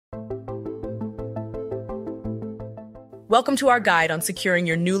Welcome to our guide on securing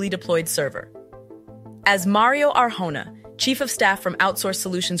your newly deployed server. As Mario Arjona, Chief of Staff from Outsourced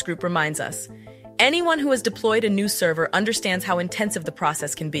Solutions Group, reminds us, anyone who has deployed a new server understands how intensive the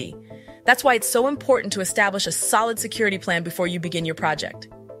process can be. That's why it's so important to establish a solid security plan before you begin your project.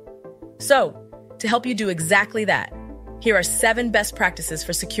 So, to help you do exactly that, here are 7 best practices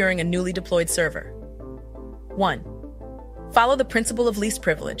for securing a newly deployed server. 1. Follow the principle of least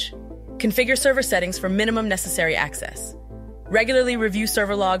privilege. Configure server settings for minimum necessary access. Regularly review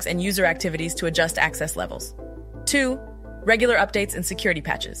server logs and user activities to adjust access levels. 2. Regular updates and security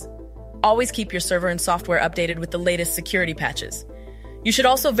patches. Always keep your server and software updated with the latest security patches. You should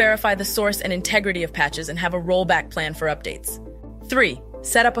also verify the source and integrity of patches and have a rollback plan for updates. 3.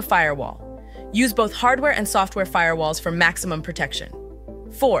 Set up a firewall. Use both hardware and software firewalls for maximum protection.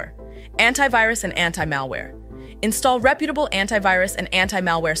 4. Antivirus and anti-malware. Install reputable antivirus and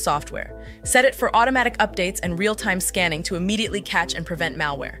anti-malware software. Set it for automatic updates and real-time scanning to immediately catch and prevent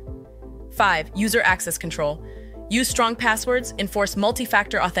malware. 5. User access control. Use strong passwords, enforce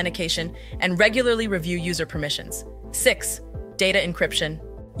multi-factor authentication, and regularly review user permissions. 6. Data encryption.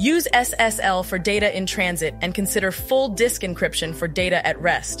 Use SSL for data in transit and consider full disk encryption for data at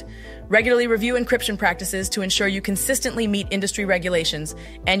rest. Regularly review encryption practices to ensure you consistently meet industry regulations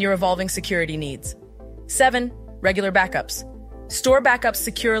and your evolving security needs. 7. Regular backups. Store backups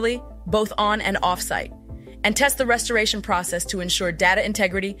securely, both on and off-site, and test the restoration process to ensure data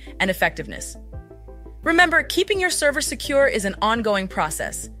integrity and effectiveness. Remember, keeping your server secure is an ongoing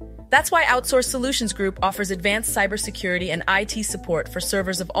process. That's why Outsourced Solutions Group offers advanced cybersecurity and IT support for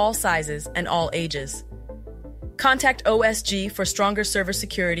servers of all sizes and all ages. Contact OSG for stronger server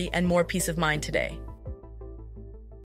security and more peace of mind today.